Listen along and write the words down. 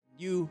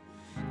You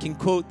can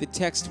quote the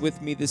text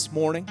with me this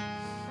morning.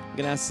 I'm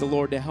going to ask the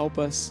Lord to help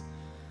us.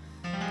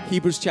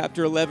 Hebrews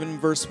chapter 11,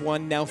 verse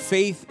 1. Now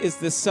faith is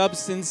the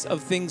substance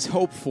of things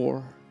hoped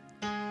for.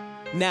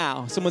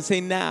 Now. Someone say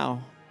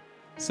now.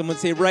 Someone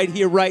say right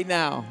here, right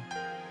now.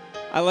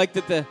 I like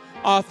that the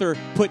author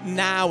put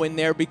now in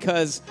there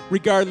because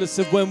regardless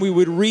of when we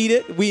would read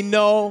it, we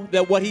know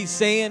that what he's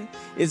saying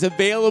is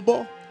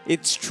available.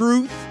 It's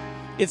truth.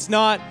 It's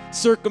not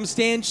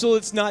circumstantial.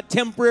 It's not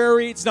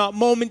temporary. It's not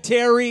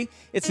momentary.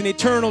 It's an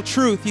eternal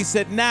truth. He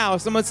said now.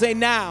 Someone say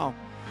now.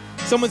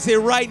 Someone say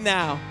right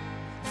now.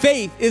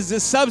 Faith is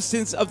the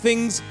substance of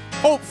things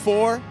hoped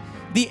for,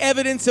 the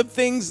evidence of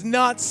things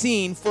not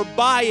seen. For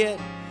by it,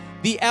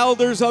 the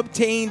elders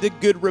obtained a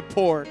good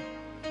report.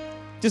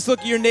 Just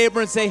look at your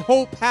neighbor and say,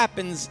 hope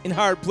happens in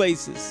hard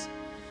places.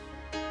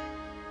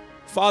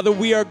 Father,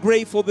 we are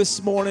grateful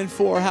this morning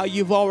for how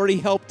you've already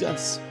helped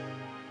us.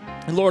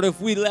 And Lord, if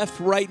we left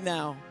right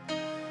now,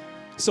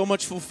 so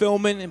much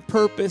fulfillment and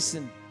purpose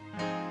and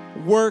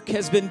work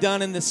has been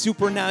done in the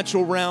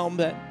supernatural realm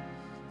that,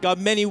 God,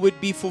 many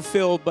would be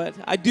fulfilled. But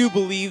I do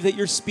believe that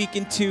you're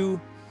speaking to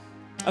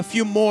a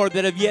few more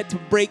that have yet to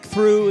break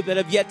through, that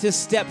have yet to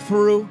step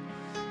through,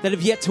 that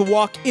have yet to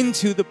walk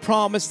into the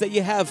promise that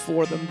you have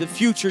for them, the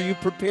future you've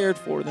prepared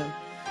for them.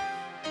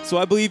 So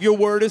I believe your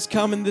word is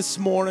coming this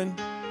morning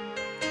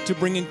to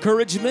bring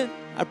encouragement.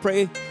 I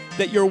pray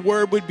that your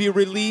word would be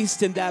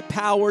released and that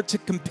power to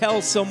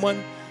compel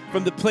someone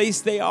from the place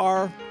they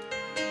are.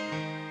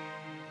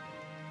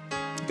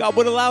 God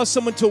would allow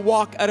someone to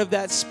walk out of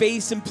that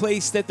space and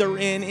place that they're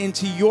in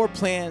into your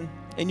plan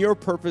and your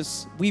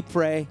purpose, we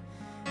pray.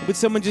 Would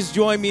someone just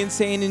join me in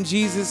saying in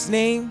Jesus'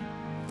 name?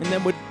 And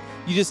then would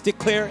you just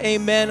declare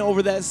amen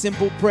over that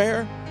simple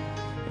prayer?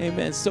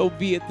 Amen. So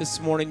be it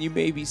this morning. You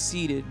may be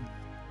seated.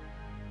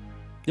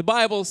 The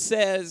Bible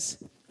says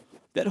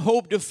that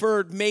hope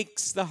deferred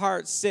makes the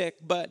heart sick,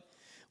 but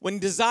when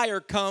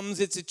desire comes,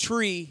 it's a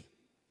tree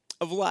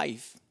of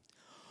life.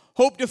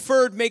 Hope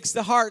deferred makes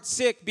the heart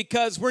sick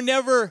because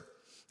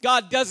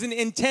God doesn't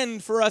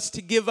intend for us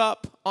to give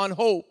up on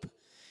hope.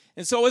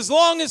 And so as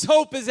long as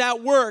hope is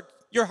at work,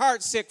 your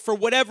heart's sick for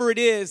whatever it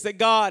is that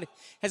God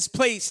has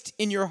placed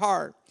in your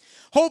heart.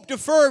 Hope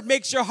deferred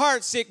makes your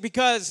heart sick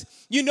because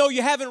you know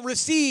you haven't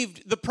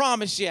received the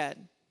promise yet.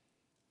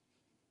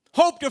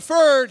 Hope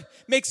deferred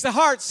makes the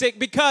heart sick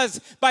because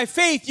by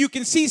faith you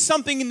can see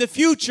something in the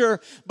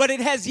future, but it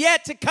has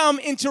yet to come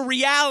into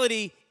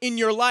reality in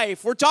your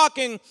life. We're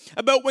talking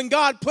about when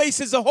God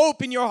places a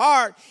hope in your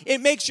heart, it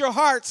makes your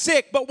heart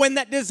sick, but when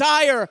that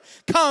desire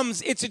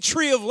comes, it's a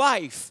tree of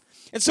life.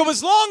 And so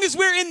as long as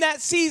we're in that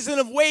season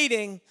of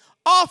waiting,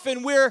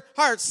 often we're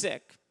heart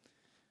sick.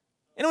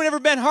 Anyone ever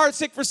been heart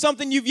sick for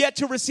something you've yet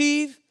to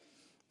receive?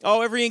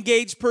 Oh, every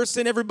engaged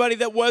person, everybody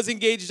that was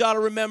engaged ought to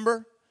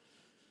remember.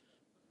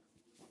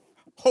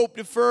 Hope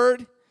deferred.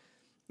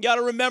 You got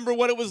to remember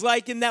what it was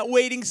like in that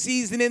waiting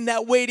season, in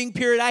that waiting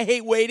period. I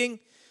hate waiting.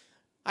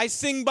 I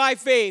sing by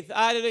faith.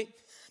 I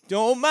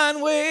don't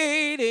mind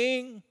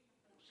waiting.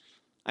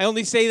 I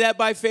only say that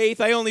by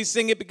faith. I only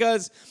sing it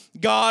because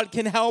God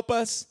can help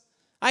us.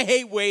 I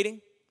hate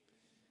waiting.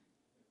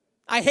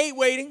 I hate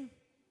waiting.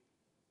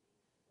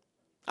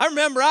 I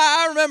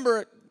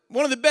remember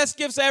one of the best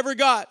gifts I ever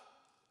got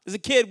as a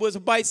kid was a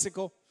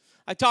bicycle.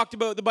 I talked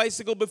about the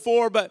bicycle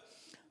before, but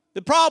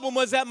the problem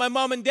was that my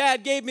mom and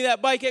dad gave me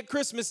that bike at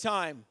Christmas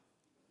time.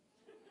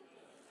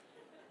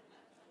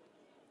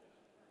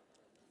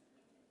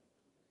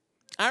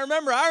 I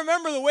remember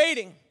the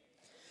waiting.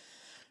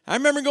 I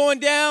remember going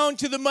down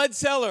to the mud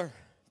cellar,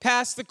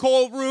 past the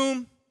cold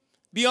room,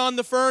 beyond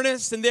the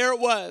furnace, and there it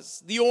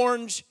was, the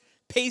orange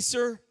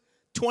Pacer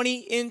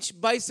 20-inch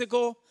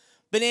bicycle,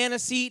 banana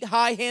seat,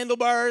 high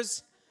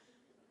handlebars.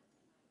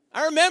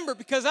 I remember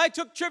because I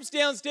took trips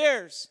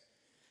downstairs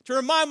to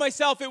remind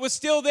myself it was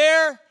still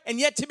there and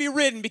yet to be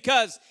ridden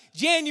because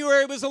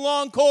January was a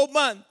long, cold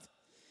month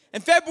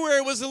and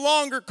February was a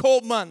longer,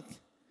 cold month.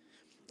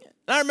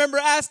 And I remember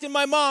asking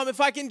my mom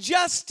if I can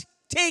just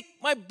take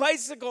my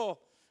bicycle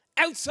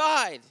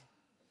outside.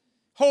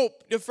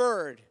 Hope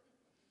deferred.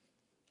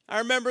 I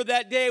remember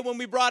that day when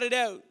we brought it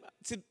out.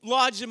 It's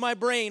lodged in my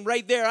brain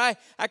right there.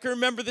 I can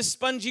remember the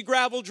spongy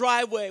gravel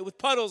driveway with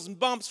puddles and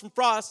bumps from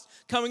frost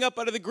coming up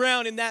out of the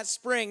ground in that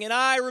spring. And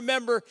I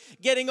remember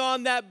getting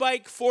on that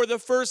bike for the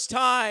first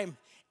time,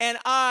 and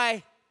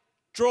I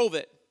drove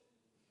it.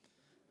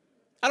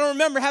 I don't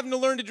remember having to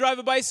learn to drive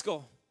a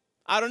bicycle.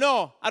 I don't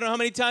know how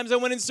many times I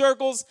went in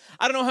circles.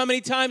 I don't know how many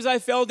times I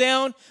fell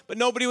down, but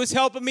nobody was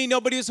helping me.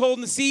 Nobody was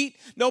holding the seat.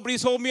 Nobody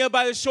was holding me up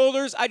by the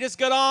shoulders. I just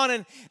got on,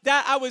 and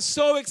I was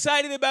so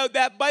excited about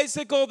that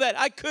bicycle that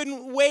I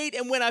couldn't wait.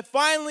 And when I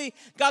finally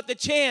got the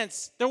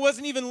chance, there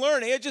wasn't even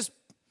learning.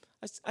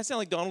 I sound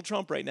like Donald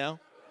Trump right now.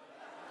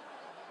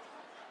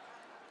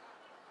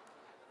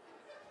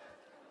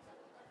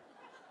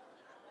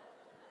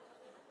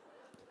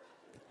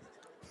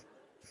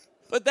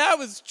 But that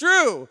was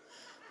true.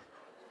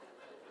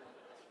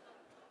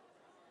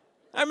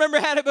 I remember I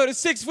had about a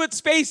 6-foot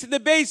space in the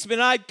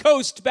basement. I'd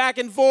coast back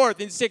and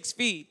forth in 6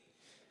 feet.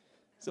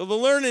 So the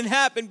learning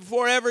happened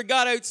before I ever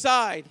got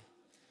outside.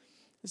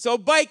 So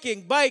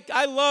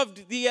I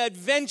loved the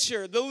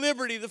adventure, the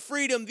liberty, the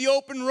freedom, the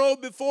open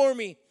road before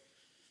me.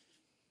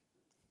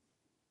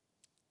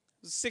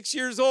 I was 6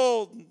 years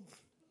old,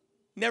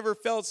 never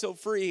felt so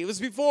free. It was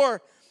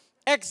before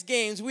X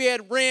Games. We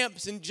had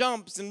ramps and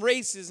jumps and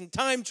races and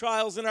time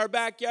trials in our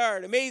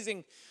backyard.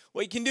 Amazing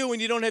what you can do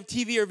when you don't have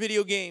TV or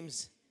video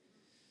games.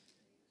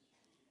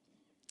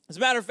 As a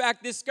matter of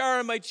fact, this scar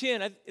on my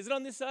chin, is it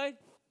on this side?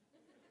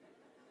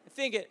 I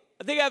think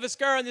I have a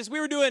scar on this. We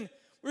were doing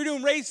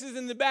races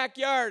in the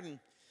backyard,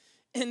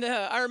 and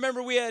I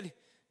remember we had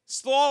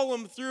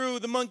slalom through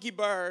the monkey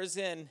bars,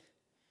 and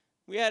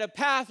we had a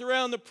path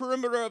around the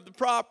perimeter of the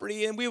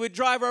property, and we would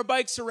drive our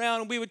bikes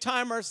around, and we would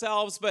time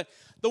ourselves. But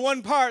the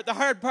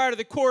hard part of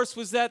the course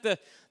was that the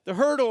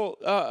hurdle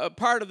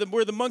part of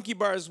where the monkey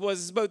bars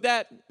was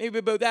maybe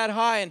about that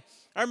high. And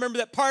I remember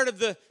that part of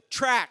the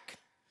track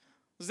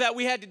was that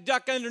we had to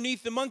duck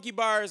underneath the monkey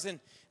bars, and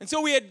so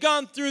we had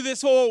gone through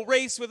this whole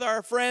race with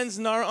our friends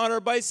and on our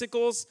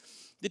bicycles,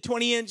 the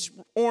 20-inch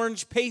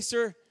orange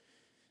Pacer.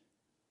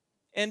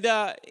 And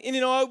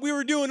we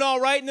were doing all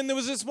right, and then there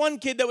was this one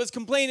kid that was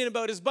complaining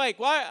about his bike.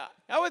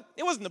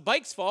 It wasn't the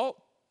bike's fault.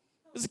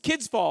 It was the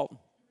kid's fault.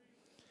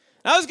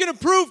 And I was going to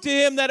prove to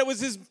him that it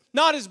was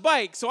not his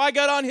bike. So I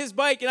got on his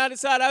bike, and I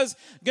decided I was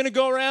going to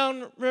go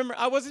around. Remember,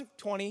 I wasn't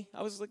 20.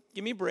 I was like,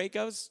 give me a break.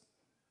 I was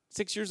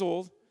 6 years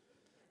old.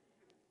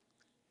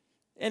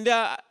 And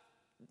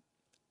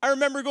I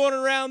remember going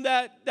around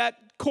that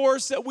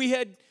course that we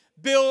had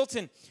built,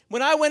 and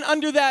when I went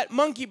under that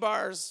monkey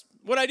bars,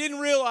 what I didn't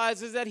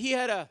realize is that he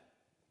had a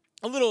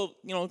little,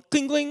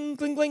 cling, cling,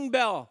 cling, cling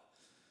bell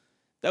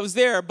that was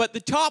there, but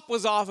the top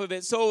was off of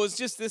it, so it was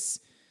just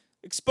this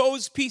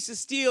exposed piece of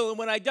steel, and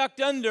when I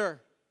ducked under,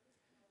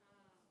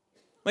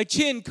 my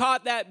chin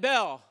caught that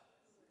bell.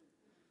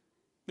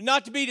 But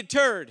not to be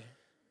deterred,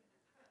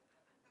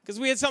 because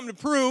we had something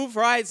to prove,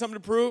 or I had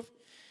something to prove.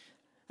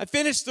 I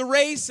finished the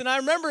race, and I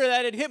remember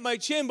that it hit my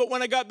chin, but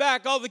when I got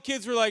back, all the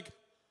kids were like,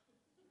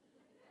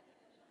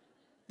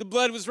 the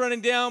blood was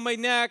running down my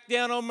neck,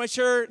 down on my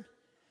shirt.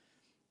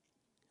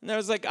 And I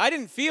was like, I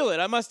didn't feel it.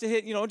 I must have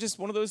hit, just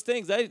one of those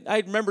things.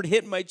 I remembered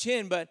hitting my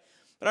chin, but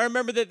I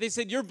remember that they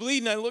said, you're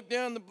bleeding. I looked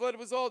down, the blood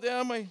was all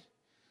down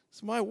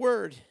it's my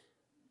word.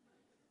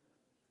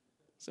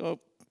 So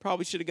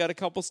probably should have got a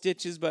couple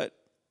stitches, but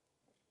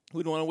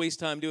we don't want to waste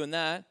time doing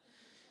that.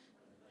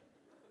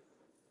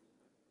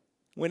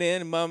 Went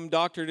in, and Mom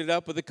doctored it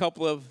up with a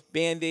couple of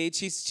Band-Aids.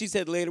 She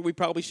said later we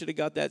probably should have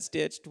got that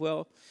stitched.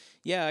 Well,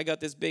 yeah, I got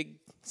this big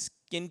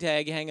skin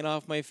tag hanging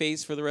off my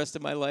face for the rest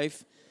of my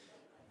life.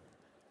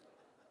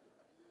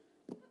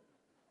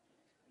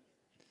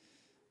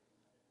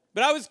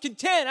 But I was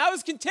content. I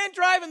was content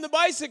driving the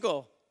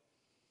bicycle.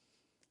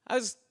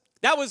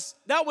 That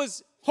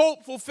was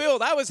hope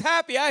fulfilled. I was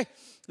happy.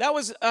 That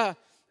was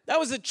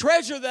a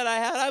treasure that I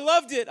had. I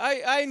loved it.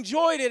 I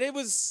enjoyed it. It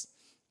was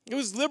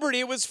liberty.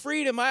 It was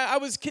freedom. I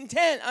was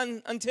content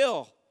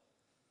until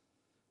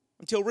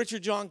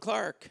Richard John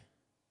Clark.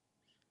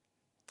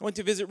 I went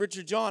to visit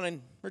Richard John,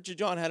 and Richard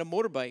John had a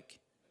motorbike.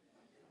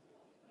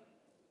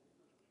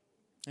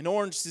 An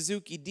orange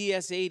Suzuki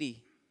DS80.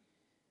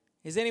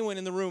 Has anyone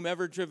in the room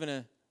ever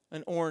driven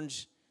an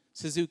orange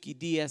Suzuki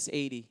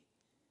DS80?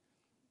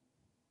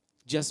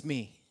 Just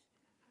me.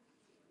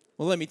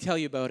 Well, let me tell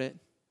you about it.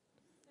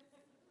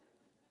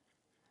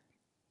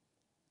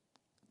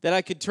 That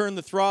I could turn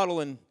the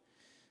throttle and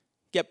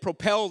get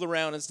propelled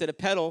around instead of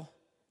pedal.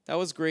 That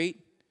was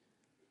great.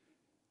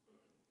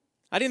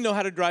 I didn't know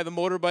how to drive a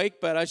motorbike,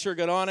 but I sure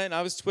got on it, and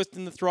I was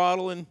twisting the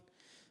throttle and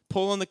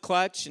pulling the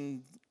clutch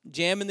and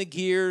jamming the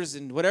gears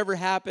and whatever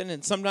happened,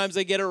 and sometimes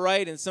I get it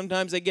right and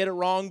sometimes I get it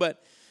wrong,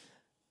 but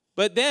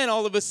then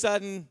all of a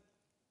sudden,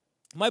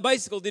 my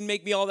bicycle didn't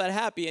make me all that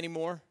happy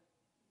anymore.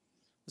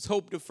 It was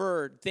hope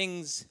deferred,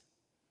 things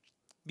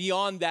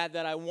beyond that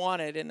I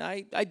wanted, and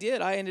I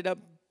did. I ended up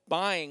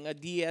buying a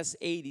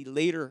DS80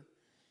 later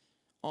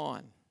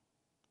on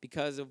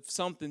because of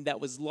something that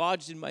was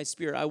lodged in my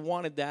spirit. I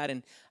wanted that,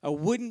 and I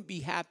wouldn't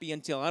be happy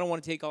until. I don't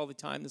want to take all the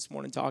time this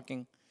morning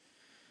talking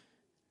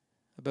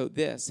about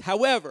this.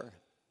 However,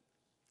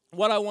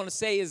 what I want to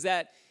say is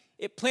that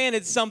it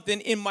planted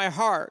something in my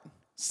heart,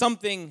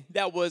 something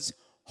that was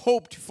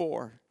hoped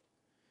for.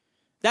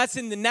 That's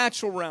in the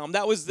natural realm.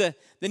 That was the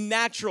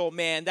natural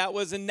man. That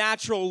was a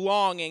natural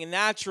longing, a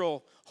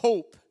natural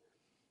hope.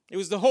 It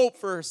was the hope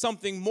for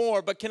something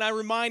more. But can I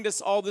remind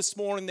us all this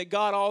morning that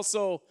God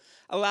also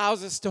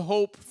allows us to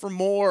hope for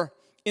more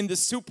in the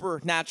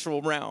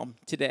supernatural realm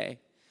today.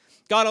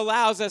 God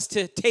allows us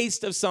to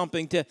taste of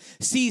something, to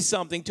see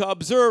something, to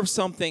observe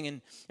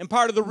something. And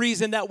part of the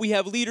reason that we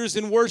have leaders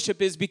in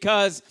worship is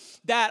because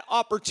that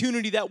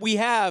opportunity that we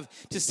have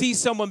to see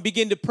someone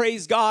begin to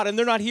praise God. And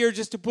they're not here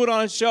just to put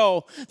on a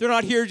show. They're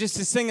not here just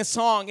to sing a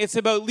song. It's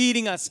about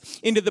leading us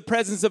into the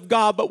presence of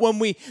God. But when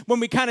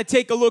we kind of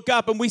take a look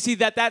up and we see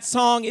that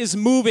song is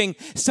moving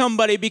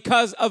somebody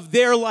because of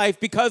their life,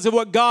 because of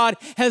what God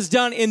has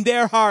done in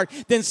their heart,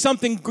 then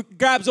something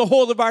grabs a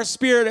hold of our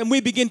spirit and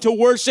we begin to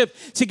worship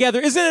together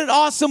Isn't it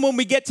awesome when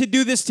we get to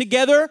do this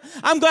together?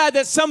 I'm glad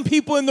that some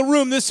people in the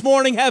room this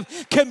morning have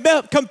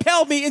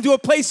compelled me into a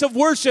place of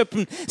worship.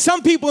 And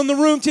some people in the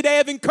room today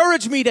have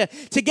encouraged me to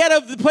get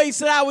out of the place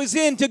that I was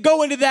in, to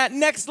go into that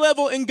next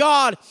level in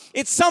God.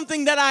 It's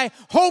something that I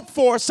hope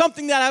for,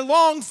 something that I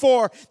long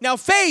for. Now,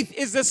 faith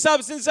is the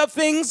substance of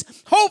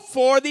things hoped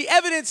for, the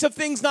evidence of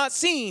things not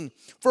seen.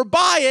 For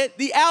by it,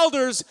 the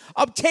elders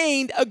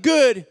obtained a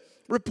good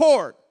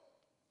report.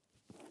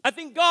 I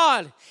think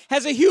God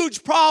has a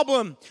huge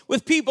problem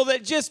with people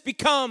that just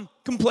become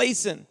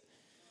complacent.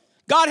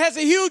 God has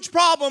a huge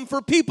problem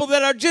for people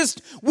that are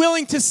just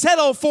willing to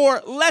settle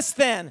for less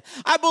than.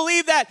 I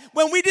believe that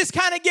when we just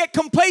kind of get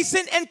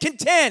complacent and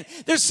content,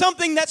 there's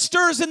something that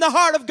stirs in the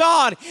heart of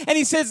God. And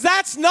he says,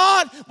 that's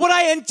not what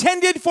I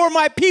intended for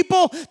my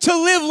people to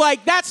live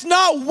like. That's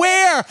not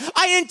where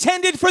I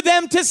intended for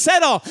them to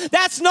settle.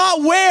 That's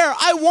not where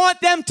I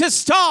want them to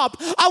stop.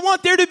 I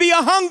want there to be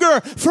a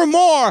hunger for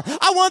more.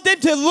 I want them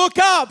to look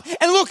up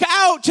and look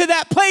out to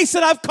that place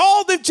that I've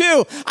called them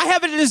to. I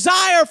have a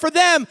desire for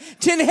them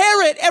to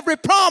inherit every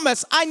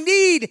promise. I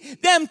need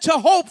them to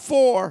hope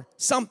for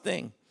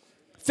something.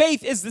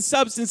 Faith is the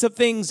substance of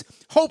things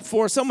hoped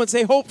for. Someone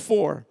say hope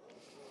for.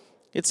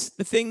 It's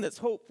the thing that's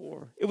hoped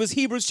for. It was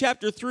Hebrews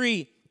chapter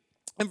 3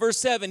 and verse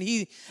 7.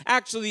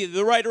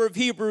 The writer of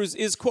Hebrews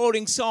is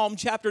quoting Psalm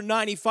chapter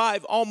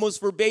 95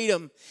 almost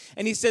verbatim.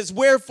 And he says,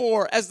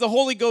 wherefore, as the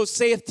Holy Ghost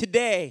saith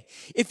today,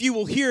 if you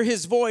will hear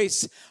his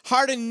voice,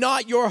 harden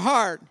not your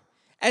heart,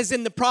 as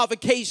in the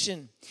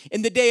provocation,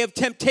 in the day of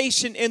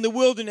temptation in the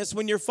wilderness,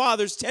 when your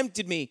fathers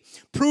tempted me,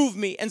 proved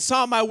me, and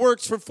saw my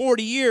works for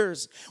 40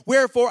 years.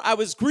 Wherefore I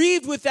was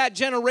grieved with that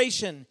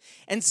generation,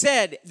 and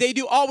said, they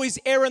do always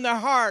err in their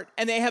heart,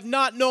 and they have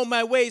not known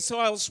my ways, so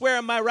I will swear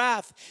in my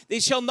wrath,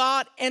 they shall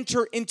not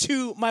enter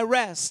into my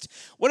rest.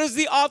 What is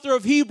the author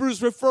of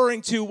Hebrews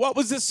referring to? What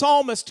was the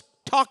psalmist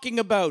talking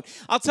about?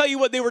 I'll tell you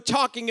what they were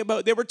talking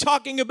about. They were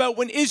talking about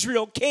when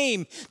Israel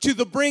came to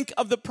the brink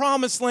of the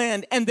promised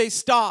land and they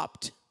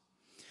stopped.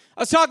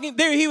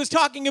 He was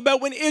talking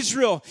about when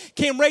Israel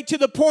came right to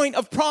the point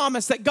of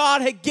promise that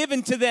God had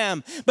given to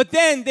them. But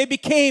then they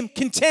became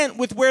content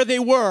with where they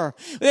were.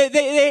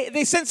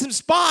 They sent some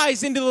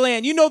spies into the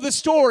land. You know the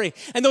story.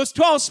 And those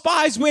 12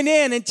 spies went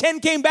in, and 10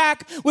 came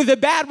back with a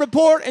bad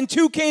report, and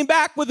 2 came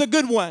back with a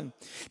good one.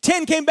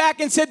 10 came back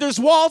and said, there's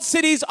walled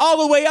cities all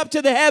the way up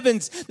to the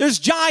heavens. There's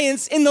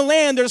giants in the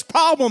land. There's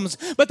problems.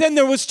 But then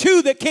there was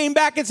 2 that came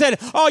back and said,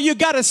 oh, you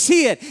got to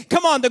see it.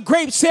 Come on, the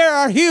grapes there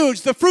are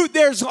huge. The fruit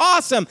there is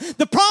awesome.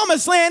 The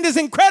promised land is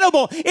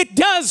incredible. It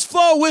does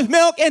flow with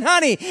milk and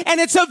honey. And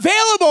it's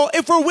available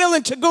if we're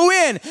willing to go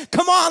in.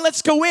 Come on,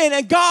 let's go in.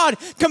 And God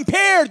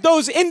compared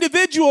those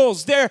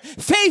individuals, their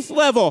faith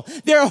level,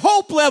 their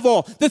hope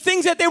level, the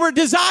things that they were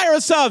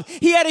desirous of.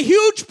 He had a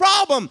huge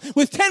problem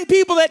with 10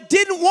 people that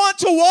didn't want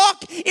to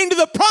walk into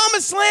the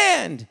promised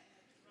land.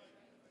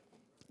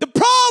 The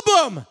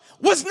problem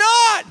was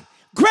not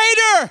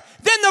greater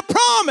than the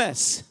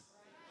promise.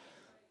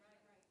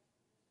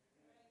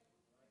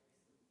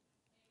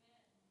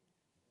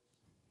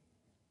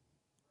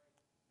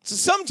 So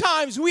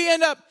sometimes we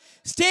end up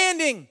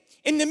standing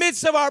in the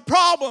midst of our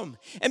problem,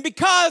 and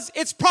because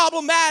it's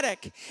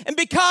problematic, and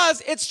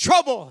because it's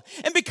trouble,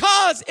 and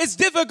because it's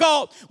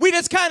difficult, we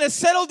just kind of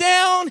settle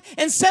down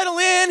and settle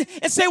in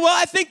and say, well,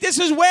 I think this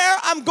is where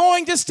I'm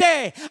going to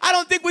stay. I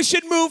don't think we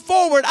should move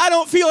forward. I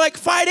don't feel like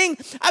fighting.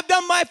 I've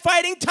done my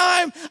fighting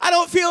time. I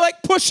don't feel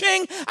like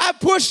pushing. I've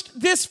pushed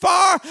this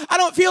far. I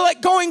don't feel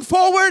like going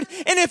forward.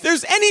 And if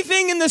there's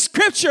anything in the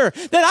scripture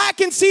that I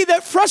can see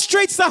that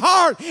frustrates the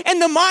heart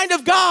and the mind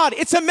of God,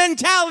 it's a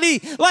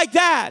mentality like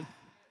that.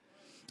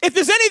 If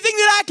there's anything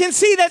that I can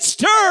see that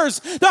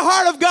stirs the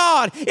heart of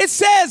God, it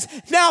says,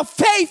 now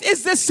faith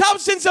is the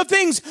substance of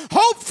things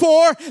hoped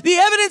for, the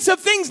evidence of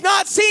things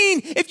not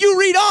seen. If you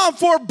read on,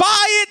 for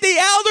by it the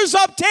elders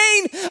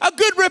obtain a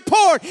good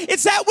report.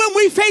 It's that when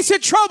we face a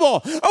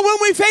trouble, or when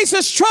we face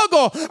a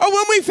struggle, or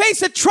when we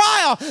face a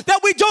trial,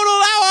 that we don't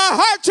allow our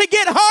heart to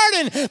get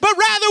hardened, but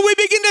rather we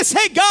begin to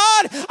say,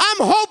 God,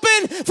 I'm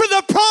hoping for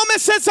the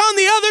promise that's on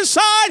the other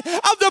side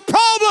of the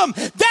problem.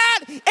 That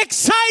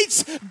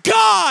excites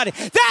God.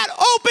 That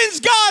opens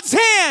God's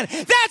hand.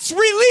 That's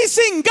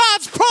releasing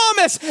God's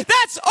promise.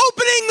 That's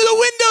opening the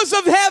windows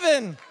of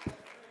heaven.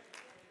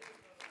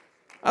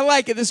 I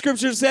like it. The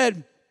scripture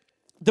said,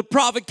 the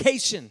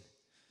provocation,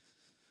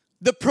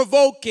 the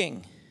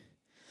provoking,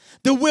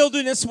 the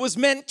wilderness was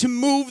meant to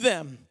move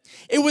them.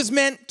 It was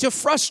meant to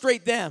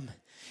frustrate them.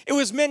 It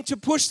was meant to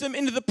push them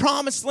into the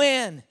promised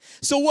land.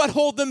 So what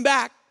hold them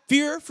back?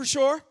 Fear, for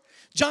sure.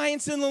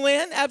 Giants in the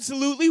land,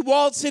 absolutely.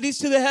 Walled cities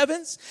to the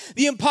heavens.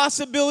 The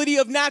impossibility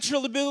of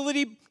natural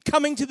ability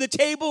coming to the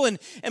table and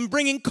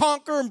bringing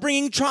conquer and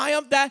bringing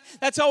triumph.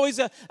 That's always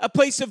a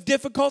place of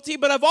difficulty.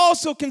 But I've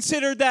also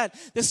considered that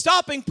the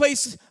stopping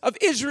place of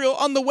Israel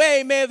on the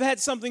way may have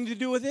had something to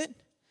do with it.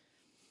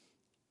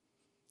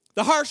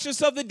 The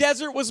harshness of the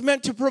desert was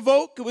meant to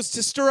provoke. It was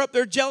to stir up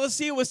their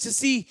jealousy. It was to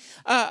see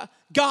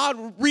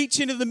God reach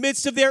into the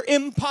midst of their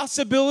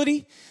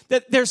impossibility.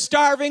 That their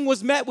starving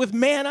was met with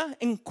manna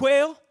and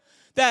quail.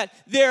 That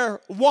their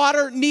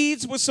water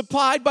needs was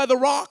supplied by the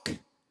rock,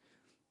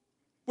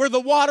 where the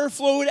water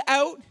flowed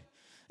out.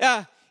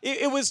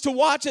 It was to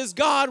watch as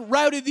God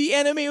routed the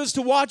enemy. It was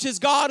to watch as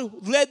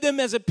God led them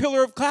as a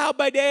pillar of cloud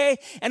by day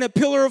and a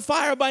pillar of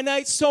fire by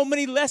night. So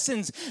many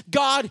lessons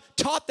God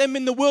taught them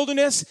in the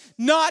wilderness,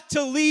 not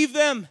to leave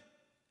them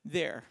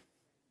there.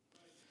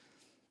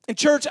 And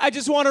church, I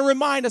just want to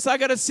remind us, I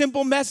got a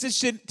simple message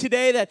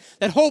today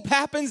that hope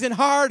happens in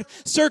hard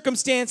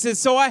circumstances.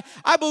 So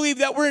I believe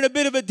that we're in a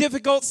bit of a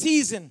difficult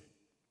season.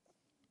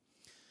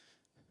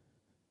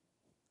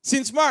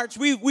 Since March,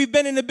 we've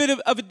been in a bit of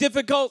a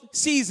difficult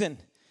season.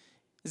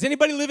 Is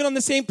anybody living on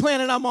the same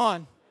planet I'm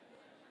on?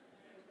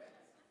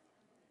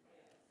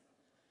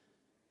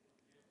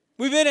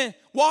 We've been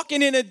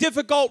walking in a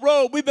difficult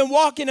road. We've been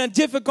walking a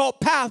difficult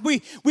path.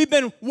 We've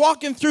been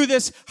walking through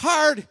this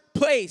hard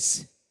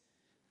place.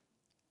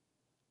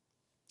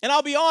 And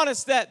I'll be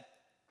honest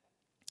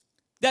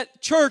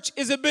that church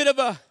is a bit of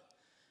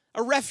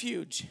a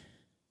refuge.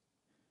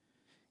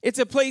 It's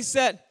a place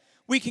that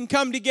we can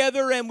come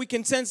together and we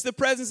can sense the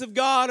presence of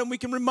God and we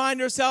can remind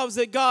ourselves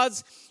that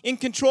God's in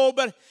control.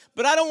 But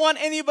I don't want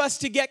any of us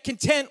to get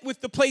content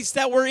with the place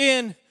that we're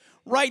in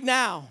right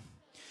now.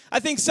 I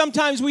think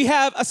sometimes we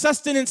have a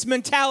sustenance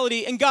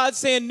mentality and God's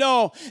saying,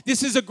 no,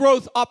 this is a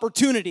growth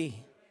opportunity.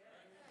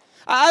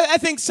 I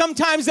think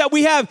sometimes that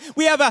we have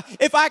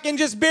if I can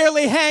just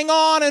barely hang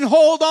on and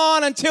hold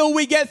on until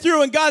we get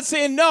through, and God's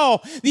saying, no,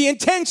 the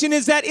intention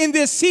is that in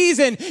this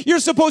season, you're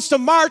supposed to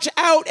march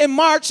out and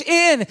march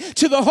in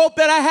to the hope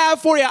that I have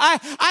for you.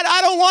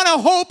 I don't want to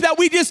hope that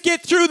we just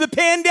get through the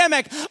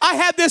pandemic. I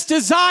have this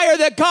desire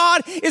that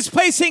God is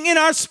placing in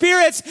our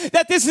spirits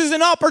that this is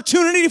an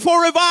opportunity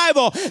for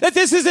revival, that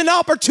this is an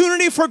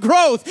opportunity for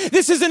growth.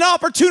 This is an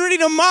opportunity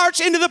to march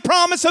into the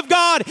promise of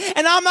God,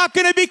 and I'm not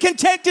going to be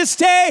content to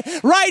stay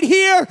right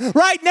here,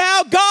 right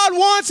now. God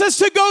wants us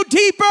to go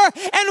deeper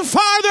and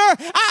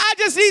farther. I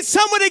just need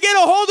someone to get a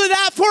hold of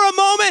that for a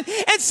moment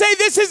and say,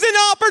 this is an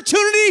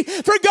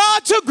opportunity for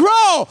God to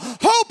grow.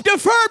 Hope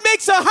deferred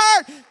makes a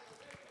heart.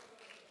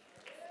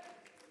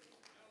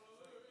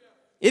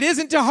 It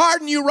isn't to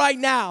harden you right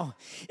now.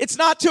 It's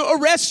not to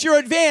arrest your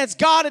advance.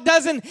 God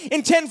doesn't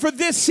intend for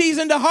this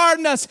season to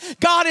harden us.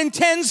 God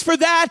intends for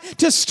that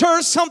to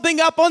stir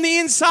something up on the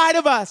inside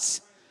of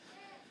us.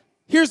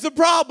 Here's the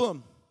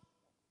problem.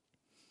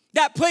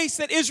 That place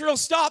that Israel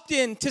stopped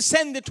in to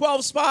send the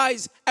 12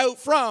 spies out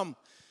from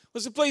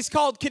was a place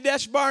called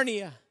Kadesh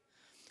Barnea.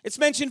 It's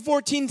mentioned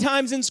 14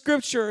 times in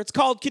Scripture.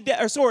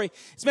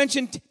 It's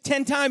mentioned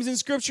 10 times in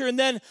Scripture and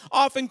then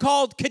often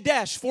called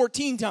Kadesh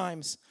 14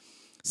 times.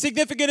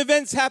 Significant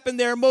events happened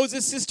there.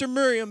 Moses' sister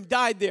Miriam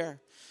died there.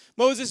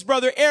 Moses'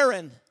 brother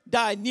Aaron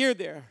died near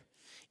there.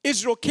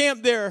 Israel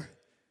camped there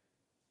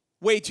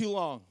way too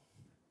long.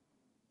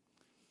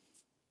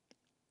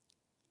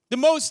 The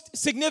most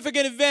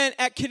significant event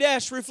at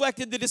Kadesh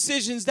reflected the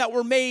decisions that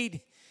were made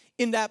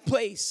in that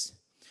place.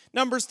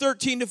 Numbers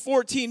 13 to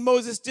 14,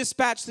 Moses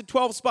dispatched the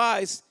 12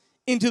 spies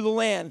into the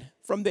land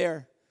from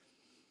there.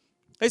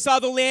 They saw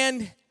the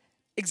land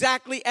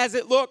exactly as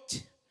it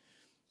looked,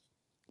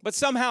 but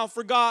somehow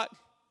forgot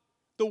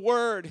the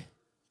word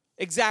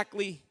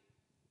exactly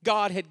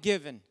God had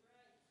given.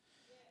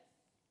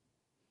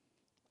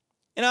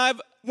 And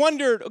I've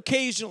wondered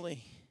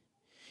occasionally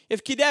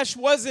if Kadesh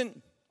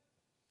wasn't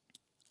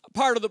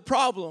part of the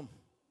problem.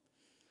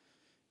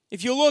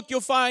 If you look,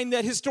 you'll find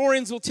that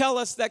historians will tell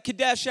us that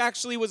Kadesh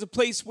actually was a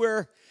place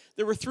where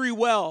there were 3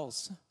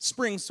 wells,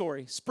 springs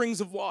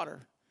of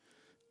water,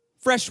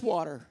 fresh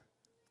water,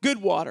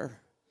 good water.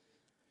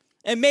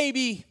 And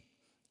maybe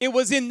it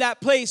was in that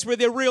place where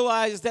they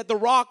realized that the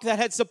rock that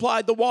had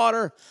supplied the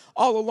water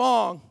all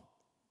along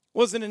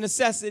wasn't a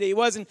necessity. It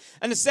wasn't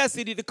a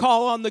necessity to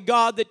call on the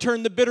God that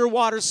turned the bitter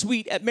water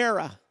sweet at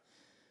Merah.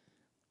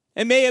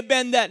 It may have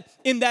been that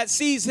in that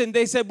season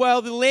they said,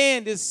 well, the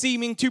land is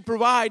seeming to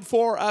provide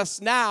for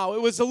us now.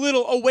 It was a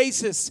little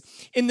oasis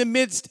in the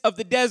midst of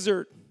the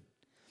desert.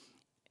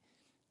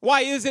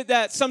 Why is it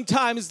that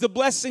sometimes the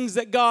blessings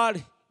that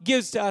God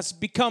gives to us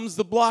becomes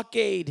the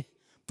blockade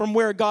from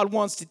where God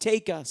wants to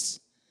take us?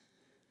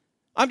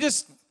 I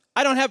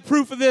don't have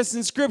proof of this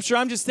in Scripture.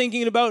 I'm just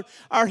thinking about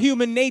our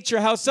human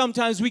nature, how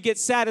sometimes we get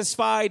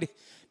satisfied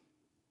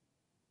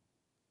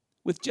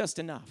with just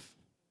enough.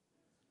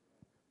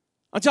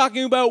 I'm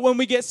talking about when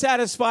we get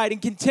satisfied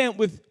and content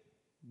with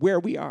where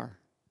we are.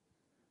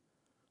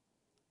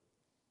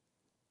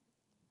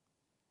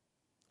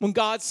 When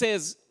God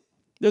says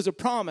there's a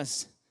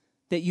promise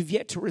that you've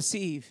yet to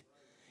receive.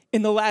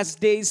 In the last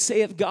days,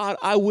 saith God,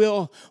 I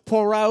will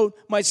pour out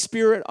my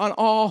Spirit on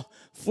all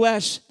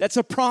flesh. That's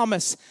a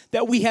promise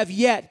that we have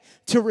yet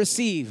to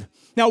receive.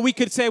 Now, we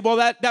could say, well,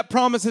 that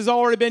promise has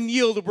already been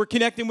yielded. We're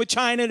connecting with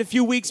China in a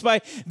few weeks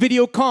by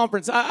video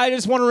conference. I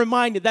just want to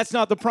remind you, that's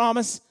not the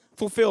promise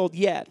fulfilled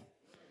yet.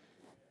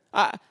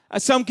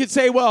 Some could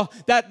say, well,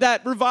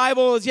 that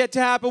revival is yet to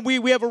happen.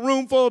 We have a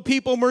room full of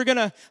people, and we're going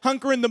to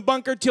hunker in the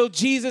bunker till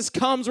Jesus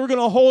comes. We're going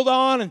to hold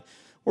on, and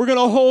we're going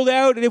to hold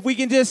out. And if we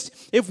can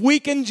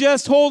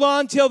just hold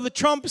on till the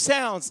trump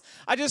sounds.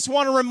 I just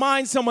want to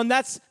remind someone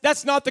that's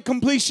not the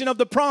completion of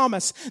the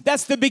promise.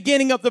 That's the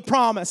beginning of the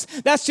promise.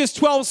 That's just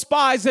 12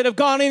 spies that have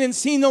gone in and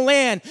seen the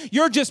land.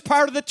 You're just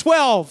part of the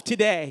 12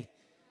 today.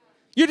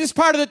 You're just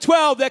part of the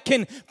 12 that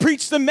can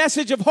preach the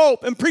message of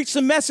hope and preach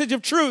the message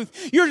of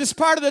truth. You're just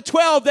part of the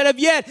 12 that have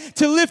yet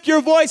to lift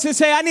your voice and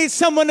say, I need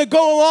someone to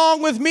go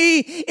along with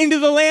me into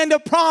the land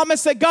of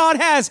promise that God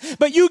has.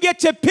 But you get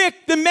to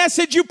pick the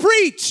message you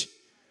preach.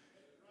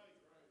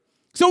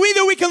 So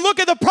either we can look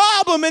at the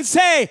problem and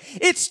say,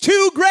 it's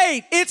too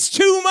great, it's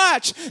too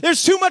much,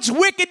 there's too much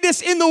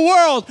wickedness in the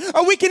world,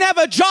 or we can have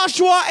a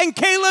Joshua and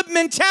Caleb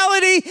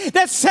mentality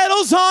that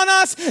settles on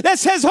us, that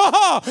says,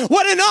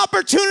 what an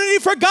opportunity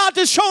for God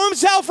to show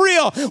himself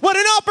real. What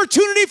an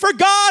opportunity for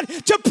God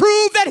to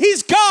prove that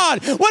he's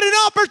God. What an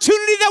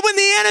opportunity that when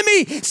the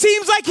enemy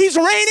seems like he's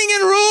reigning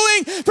and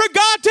ruling, for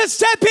God to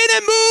step in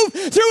and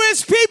move through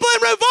his people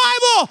in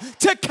revival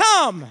to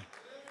come.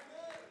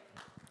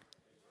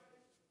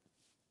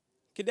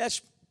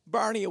 Kadesh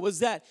Barnea was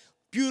that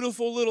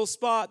beautiful little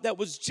spot that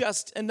was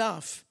just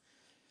enough.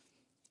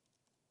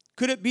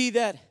 Could it be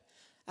that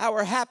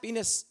our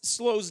happiness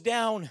slows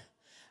down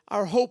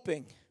our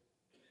hoping?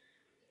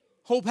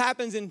 Hope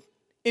happens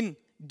in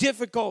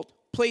difficult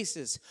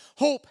places.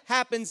 Hope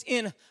happens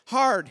in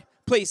hard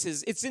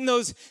places. It's in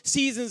those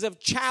seasons of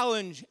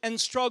challenge and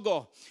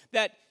struggle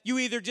that you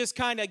either just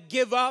kind of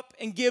give up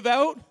and give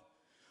out,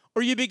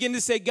 or you begin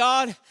to say,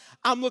 God,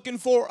 I'm looking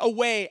for a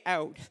way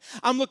out.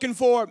 I'm looking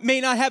for, may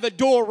not have a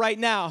door right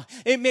now.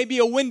 It may be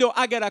a window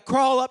I got to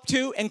crawl up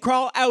to and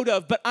crawl out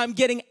of, but I'm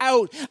getting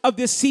out of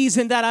this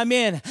season that I'm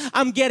in.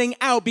 I'm getting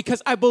out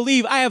because I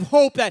believe, I have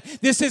hope that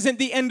this isn't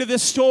the end of the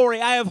story.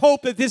 I have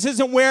hope that this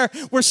isn't where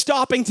we're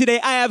stopping today.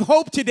 I have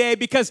hope today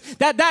because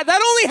that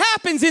only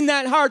happens in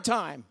that hard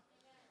time.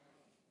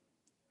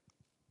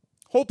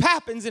 Hope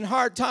happens in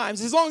hard times.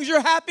 As long as you're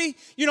happy,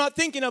 you're not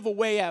thinking of a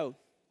way out.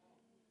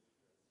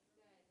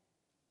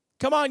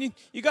 Come on,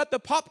 you got the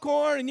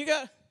popcorn and you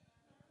got...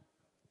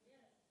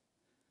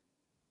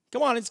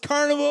 Come on, it's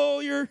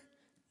carnival, you're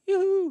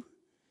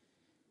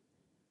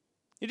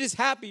just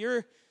happy,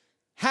 you're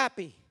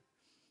happy.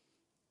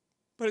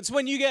 But it's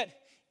when you get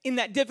in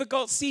that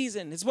difficult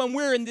season, it's when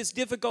we're in this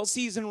difficult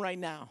season right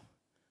now.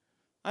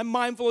 I'm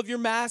mindful of your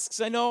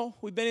masks, I know.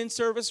 We've been in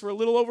service for a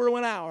little over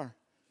 1 hour.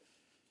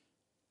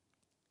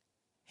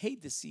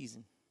 Hate this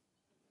season.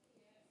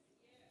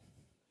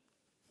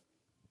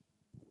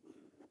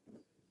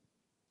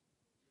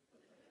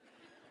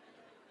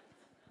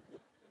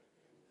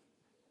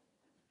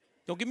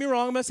 Don't get me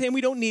wrong, I'm not saying we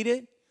don't need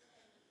it.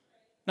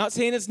 Not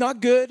saying it's not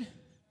good.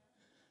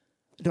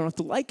 I don't have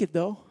to like it,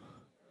 though.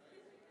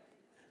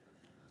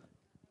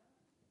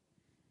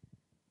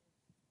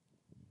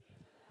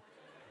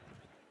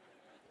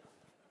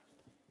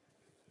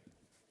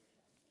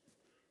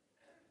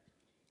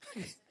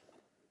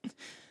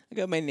 I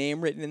got my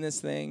name written in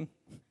this thing.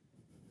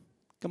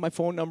 Got my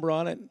phone number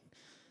on it.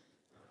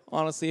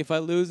 Honestly, if I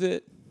lose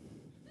it,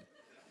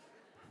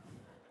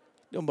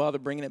 don't bother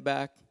bringing it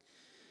back.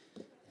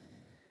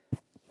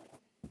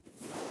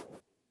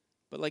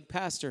 But like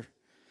Pastor,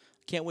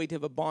 can't wait to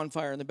have a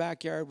bonfire in the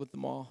backyard with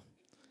them all.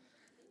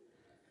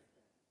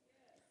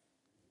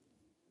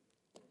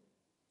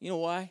 You know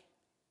why?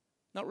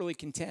 Not really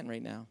content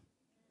right now.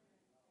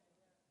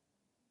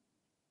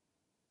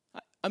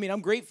 I mean,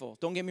 I'm grateful.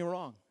 Don't get me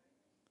wrong.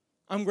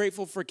 I'm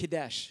grateful for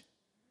Kadesh.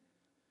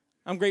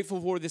 I'm grateful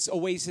for this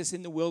oasis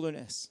in the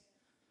wilderness.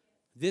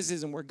 This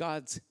isn't where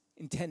God's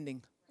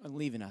intending on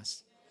leaving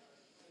us.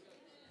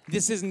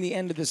 This isn't the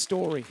end of the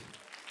story.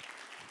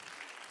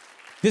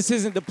 This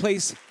isn't the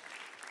place.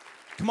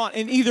 Come on,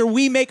 and either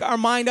we make our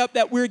mind up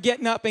that we're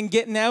getting up and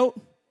getting out,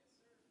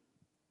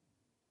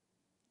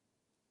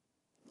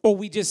 or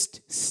we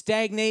just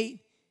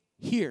stagnate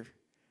here.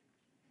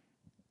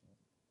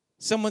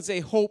 Someone say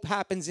hope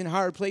happens in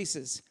hard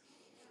places.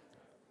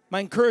 My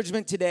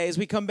encouragement today as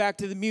we come back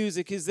to the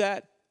music is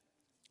that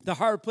the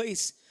hard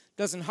place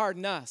doesn't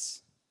harden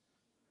us.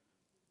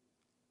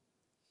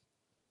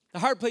 The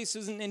hard place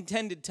isn't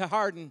intended to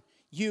harden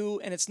you,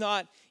 and it's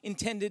not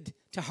intended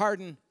to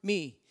harden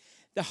me.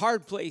 The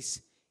hard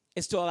place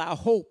is to allow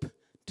hope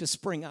to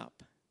spring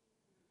up.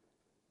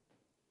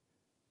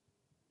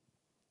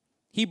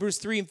 Hebrews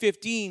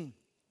 3:15,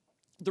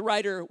 the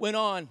writer went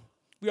on.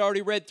 We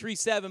already read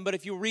 3:7, but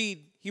if you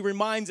read, he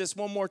reminds us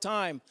one more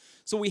time.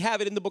 So we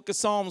have it in the book of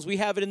Psalms. We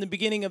have it in the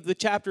beginning of the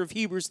chapter of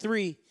Hebrews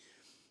 3.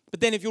 But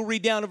then if you'll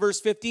read down to verse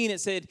 15,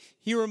 it said,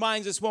 he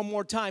reminds us one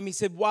more time. He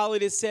said, while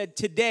it is said,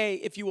 today,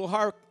 if you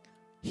will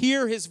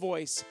hear his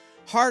voice,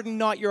 harden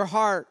not your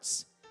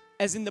hearts,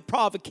 as in the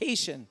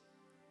provocation.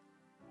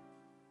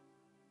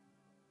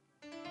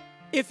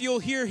 If you'll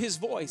hear his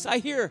voice. I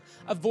hear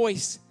a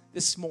voice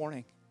this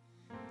morning.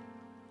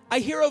 I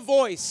hear a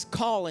voice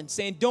calling,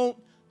 saying, don't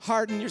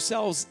harden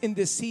yourselves in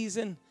this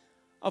season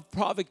of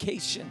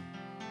provocation.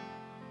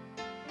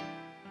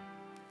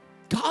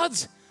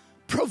 God's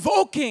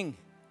provoking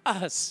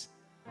us.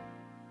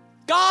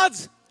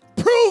 God's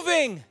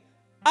proving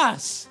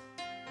us.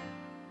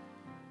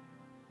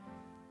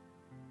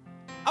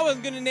 I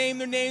wasn't going to name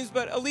their names,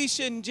 but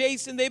Alicia and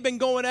Jason, they've been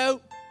going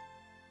out.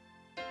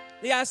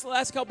 They asked the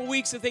last couple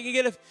weeks if they could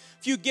get a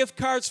few gift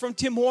cards from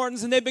Tim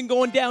Hortons, and they've been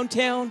going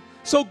downtown.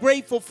 So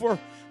grateful for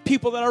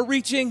people that are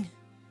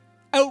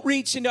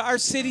outreach into our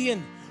city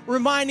and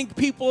reminding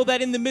people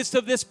that in the midst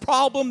of this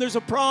problem, there's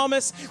a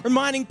promise.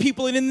 Reminding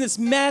people that in this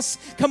mess,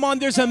 come on,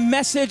 there's a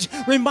message.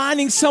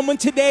 Reminding someone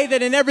today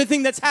that in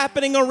everything that's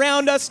happening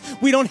around us,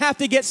 we don't have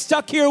to get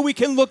stuck here. We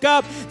can look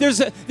up.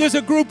 There's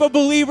a group of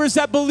believers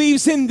that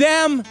believes in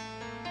them.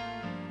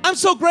 I'm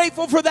so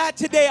grateful for that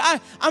today.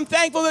 I'm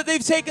thankful that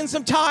they've taken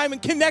some time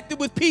and connected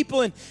with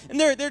people, and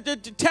they're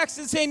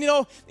texting saying,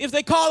 if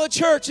they call a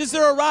church, is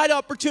there a ride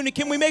opportunity?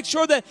 Can we make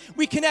sure that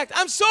we connect?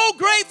 I'm so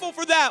grateful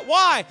for that.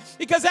 Why?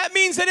 Because that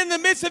means that in the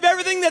midst of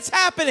everything that's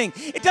happening,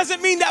 it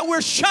doesn't mean that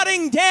we're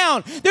shutting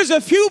down. There's a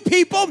few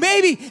people,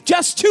 maybe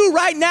just two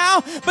right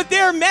now, but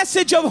their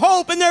message of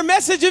hope and their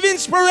message of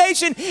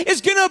inspiration is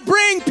going to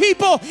bring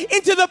people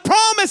into the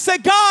promise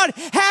that God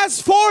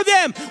has for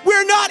them.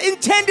 We're not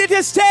intended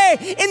to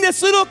stay in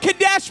this little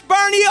Kadesh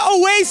Barnea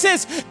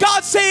oasis.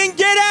 God's saying,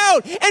 get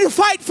out and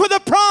fight for the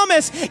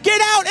promise. Get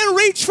out and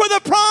reach for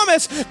the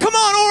promise. Come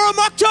on,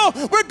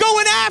 Oromocto, we're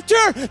going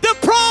after the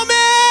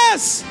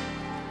promise.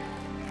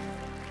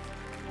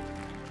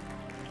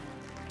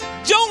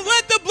 Don't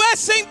let the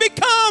blessing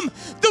become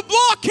the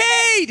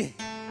blockade.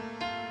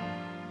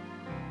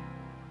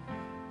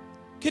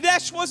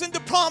 Kadesh wasn't the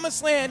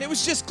promised land. It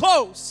was just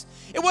close.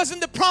 It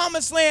wasn't the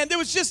promised land. There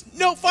was just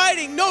no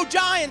fighting, no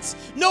giants,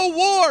 no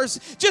wars,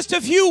 just a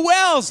few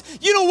wells.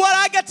 You know what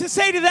I got to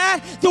say to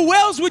that? The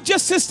wells would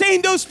just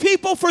sustain those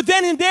people for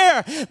then and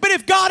there. But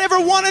if God ever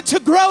wanted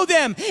to grow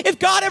them, if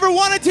God ever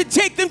wanted to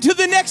take them to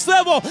the next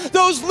level,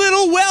 those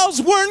little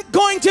wells weren't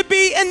going to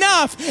be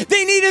enough.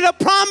 They needed a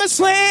promised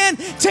land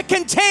to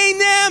contain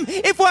them.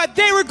 If what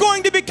they were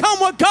going to become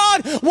what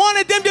God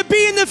wanted them to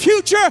be in the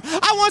future,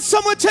 I want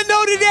someone to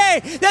know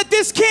today that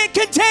this can't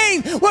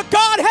contain what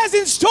God has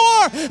in store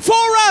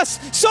for us.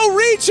 So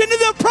reach into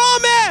the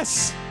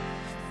promise.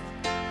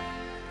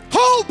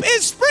 Hope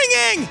is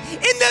springing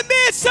in the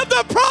midst of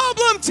the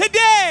problem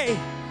today.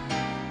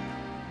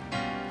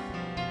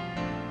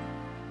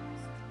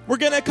 We're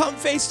going to come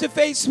face to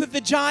face with the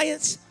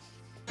giants.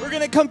 We're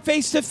going to come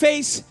face to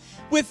face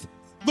with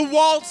the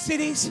walled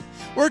cities.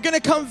 We're going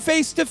to come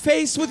face to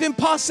face with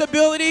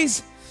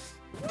impossibilities.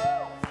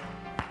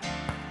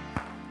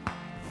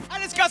 I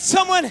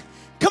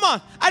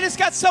just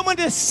got someone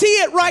to see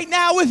it right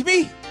now with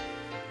me.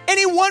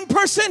 Any one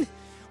person,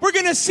 we're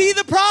going to see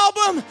the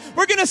problem.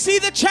 We're going to see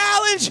the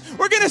challenge.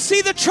 We're going to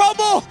see the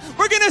trouble.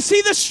 We're going to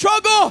see the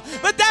struggle.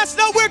 But that's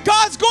not where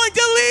God's going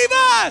to leave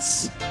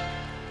us.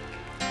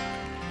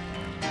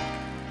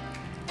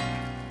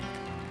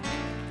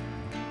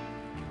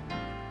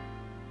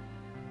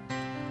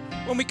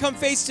 When we come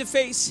face to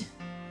face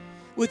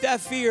with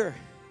that fear,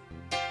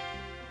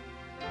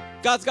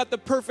 God's got the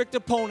perfect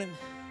opponent.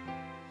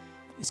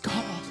 It's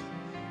called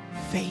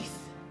faith.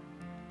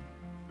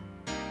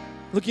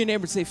 Look at your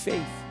neighbor and say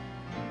faith.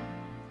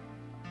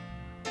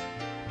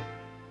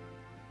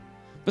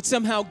 But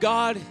somehow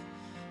God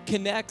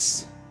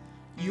connects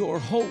your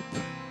hope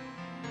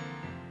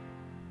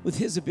with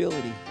His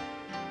ability.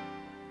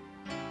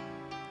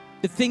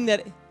 The thing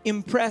that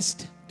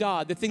impressed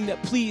God, the thing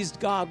that pleased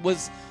God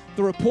was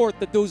the report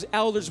that those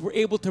elders were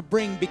able to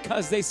bring,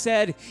 because they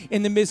said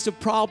in the midst of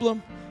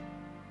problem,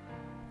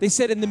 they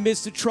said in the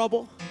midst of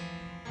trouble,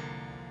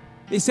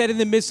 they said in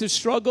the midst of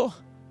struggle,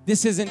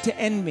 this isn't to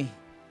end me.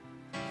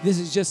 This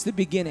is just the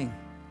beginning.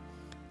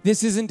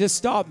 This isn't to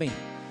stop me.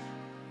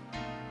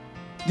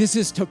 This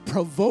is to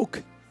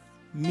provoke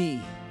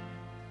me.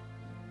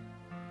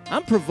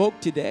 I'm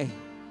provoked today.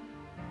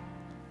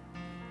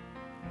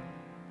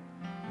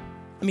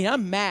 I mean,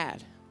 I'm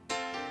mad.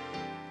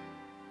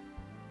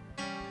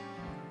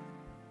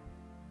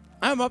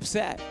 I'm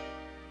upset.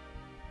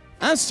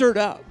 I'm stirred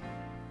up.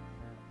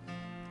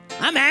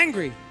 I'm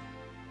angry.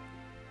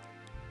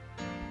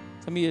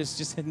 Some of you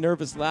just had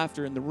nervous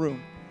laughter in the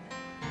room.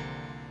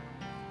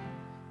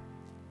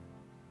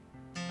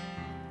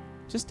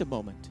 Just a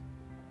moment.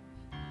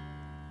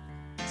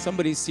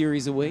 Somebody's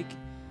Siri's awake.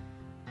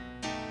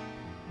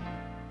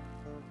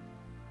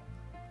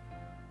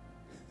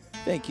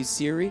 Thank you,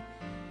 Siri.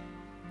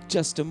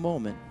 Just a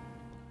moment.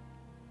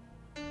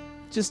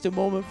 Just a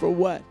moment for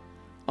what?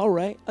 All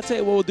right, I'll tell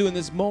you what we'll do in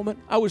this moment.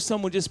 I wish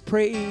someone would just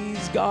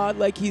praise God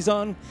like He's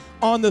on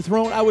the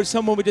throne. I wish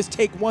someone would just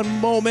take one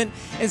moment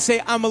and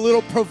say, I'm a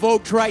little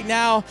provoked right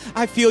now.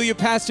 I feel you,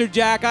 Pastor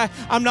Jack.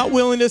 I'm not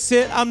willing to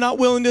sit. I'm not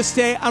willing to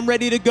stay. I'm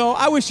ready to go.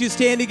 I wish you'd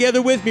stand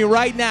together with me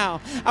right now.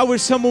 I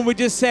wish someone would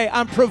just say,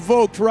 I'm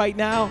provoked right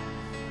now.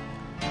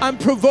 I'm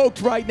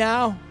provoked right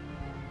now.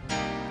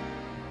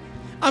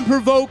 I'm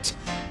provoked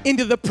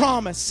into the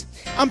promise.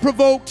 I'm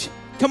provoked.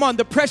 Come on,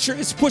 the pressure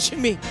is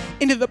pushing me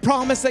into the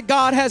promise that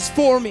God has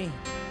for me.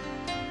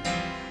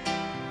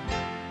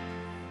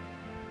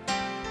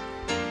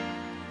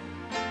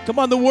 Come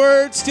on, the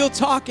word's still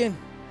talking.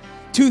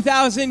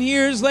 2,000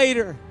 years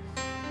later,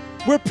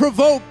 we're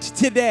provoked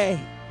today.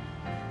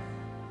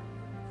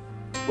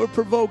 We're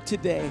provoked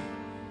today.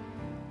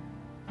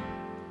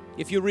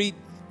 If you read,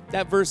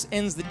 that verse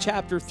ends the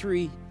chapter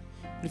 3.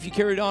 But if you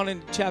carry it on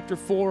into chapter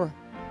 4,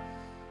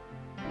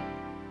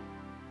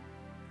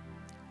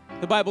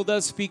 the Bible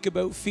does speak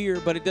about fear,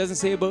 but it doesn't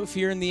say about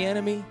fear in the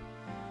enemy.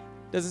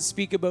 It doesn't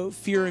speak about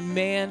fear in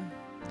man.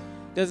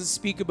 It doesn't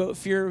speak about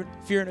fear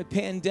in a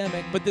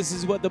pandemic. But this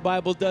is what the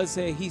Bible does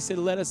say. He said,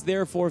 let us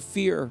therefore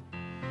fear,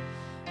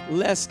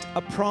 lest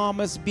a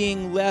promise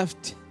being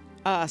left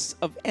us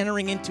of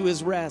entering into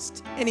his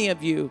rest, any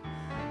of you,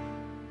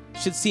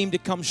 should seem to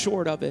come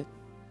short of it.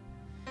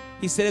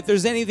 He said, if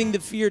there's anything to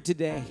fear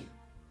today,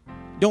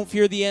 don't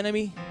fear the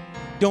enemy.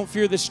 Don't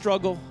fear the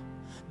struggle.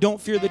 Don't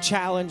fear the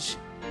challenge.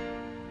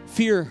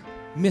 Fear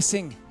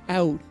missing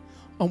out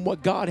on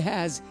what God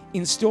has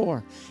in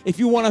store. If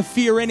you want to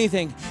fear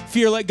anything,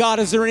 fear like, God,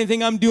 is there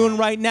anything I'm doing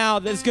right now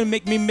that's going to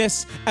make me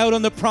miss out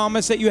on the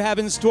promise that you have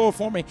in store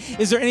for me?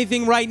 Is there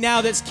anything right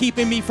now that's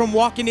keeping me from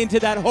walking into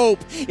that hope?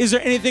 Is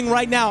there anything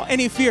right now,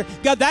 any fear?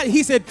 God, that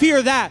he said,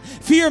 fear that.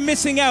 Fear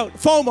missing out.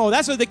 FOMO,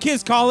 that's what the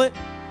kids call it.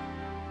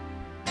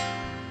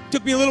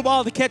 Took me a little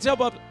while to catch up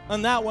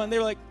on that one. They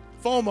were like,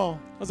 FOMO.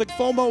 I was like,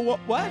 FOMO,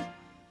 what?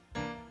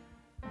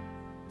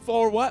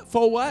 For what?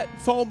 For what?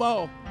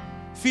 FOMO.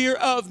 Fear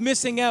of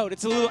missing out.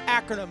 It's a little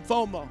acronym,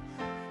 FOMO.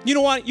 You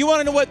want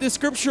to know what the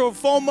scripture of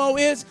FOMO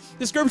is?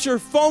 The scripture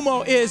of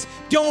FOMO is,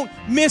 don't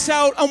miss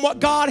out on what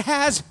God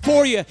has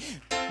for you.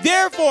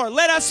 Therefore,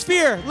 let us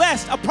fear,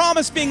 lest a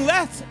promise being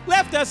left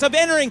us of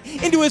entering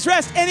into his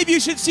rest, any of you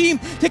should seem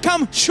to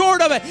come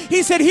short of it.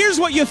 He said, here's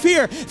what you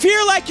fear.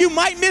 Fear like you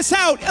might miss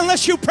out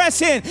unless you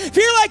press in.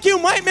 Fear like you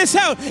might miss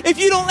out if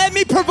you don't let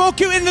me provoke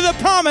you into the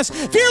promise.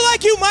 Fear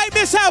like you might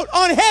miss out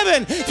on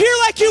heaven. Fear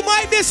like you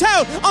might miss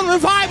out on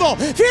revival.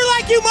 Fear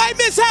like you might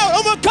miss out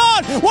on what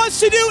God wants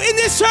to do in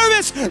this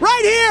service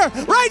right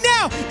here, right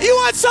now. You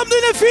want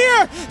something to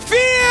fear?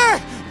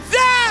 Fear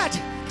that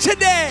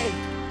today.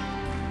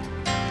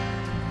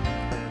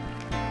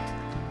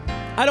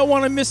 I don't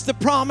want to miss the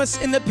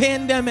promise in the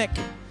pandemic.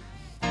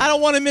 I don't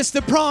want to miss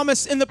the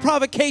promise in the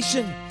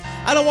provocation.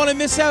 I don't want to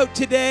miss out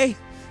today.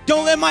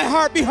 Don't let my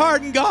heart be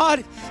hardened,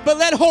 God, but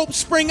let hope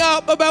spring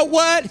up about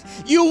what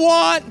you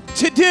want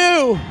to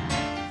do.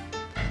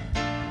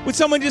 Would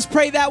someone just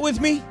pray that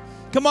with me?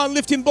 Come on,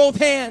 lifting both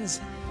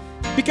hands.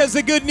 Because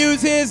the good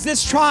news is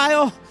this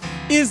trial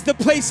is the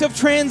place of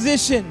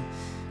transition.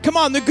 Come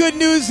on, the good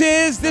news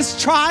is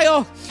this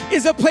trial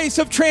is a place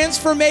of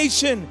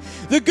transformation.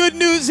 The good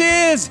news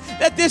is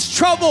that this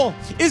trouble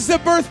is the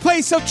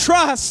birthplace of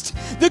trust.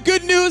 The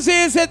good news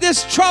is that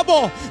this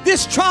trouble,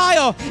 this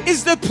trial,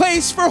 is the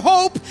place for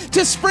hope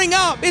to spring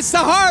up. It's the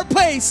hard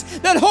place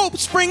that hope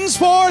springs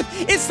forth.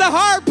 It's the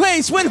hard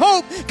place when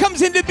hope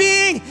comes into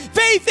being.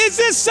 Faith is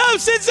the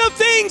substance of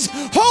things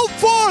hoped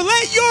for.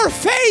 Let your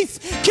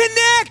faith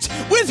connect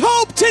with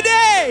hope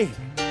today.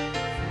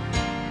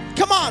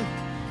 Come on.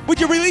 Would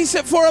you release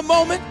it for a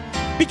moment?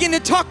 Begin to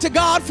talk to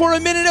God for a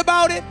minute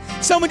about it.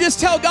 Someone just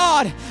tell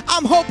God,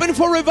 I'm hoping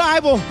for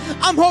revival.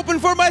 I'm hoping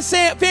for my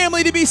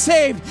family to be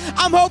saved.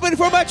 I'm hoping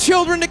for my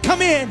children to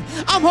come in.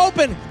 I'm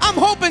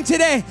hoping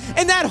today.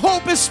 And that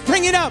hope is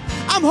springing up.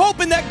 I'm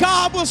hoping that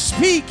God will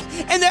speak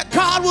and that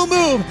God will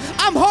move.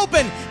 I'm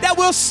hoping that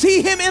we'll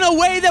see him in a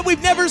way that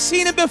we've never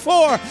seen him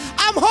before.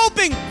 I'm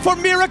hoping for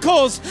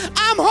miracles.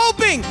 I'm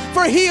hoping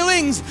for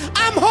healings.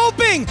 I'm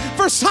hoping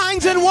for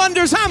signs and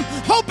wonders. I'm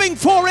hoping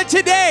for it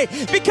today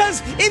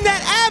because in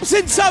that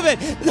absence of it,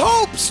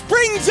 hope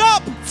springs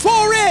up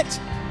for it.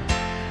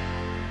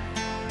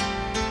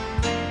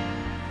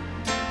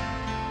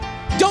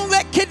 Don't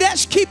let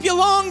Kadesh keep you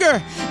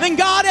longer than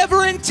God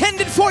ever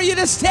intended for you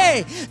to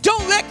stay.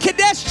 Don't let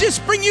Kadesh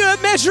just bring you a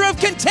measure of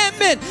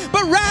contentment,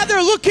 but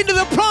rather look into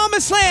the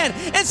promised land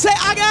and say,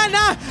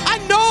 I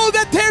know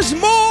that there's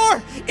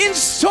more in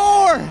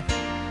store.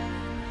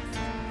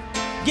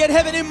 Get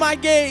heaven in my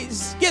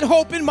gaze. Get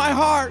hope in my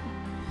heart.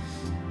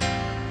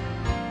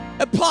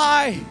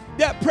 Apply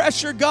that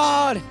pressure,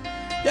 God,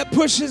 that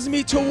pushes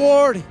me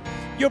toward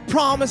your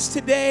promise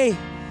today.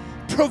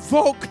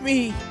 Provoke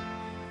me.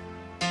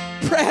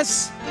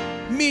 Press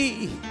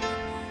me.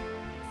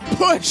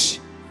 Push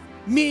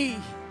me.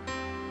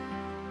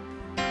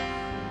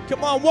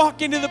 Come on,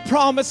 walk into the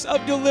promise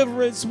of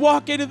deliverance.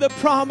 Walk into the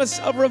promise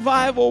of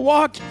revival.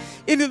 Walk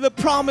into the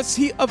promise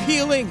of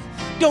healing.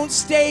 Don't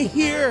stay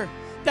here.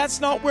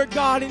 That's not where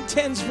God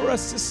intends for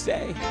us to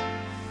stay.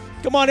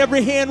 Come on,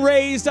 every hand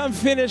raised. I'm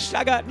finished.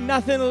 I got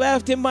nothing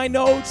left in my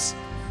notes.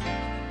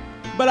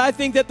 But I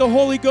think that the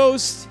Holy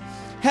Ghost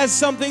has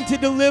something to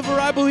deliver.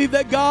 I believe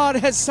that God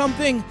has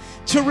something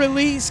to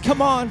release.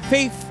 Come on,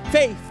 faith,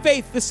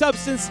 the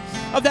substance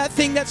of that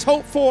thing that's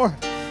hoped for,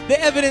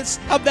 the evidence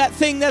of that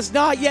thing that's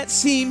not yet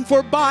seen,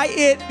 for by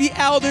it the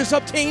elders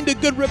obtained a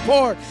good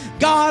report.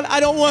 God, I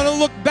don't want to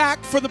look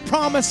back for the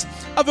promise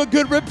of a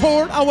good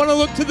report. I want to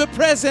look to the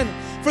present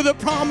for the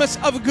promise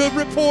of a good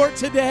report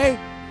today.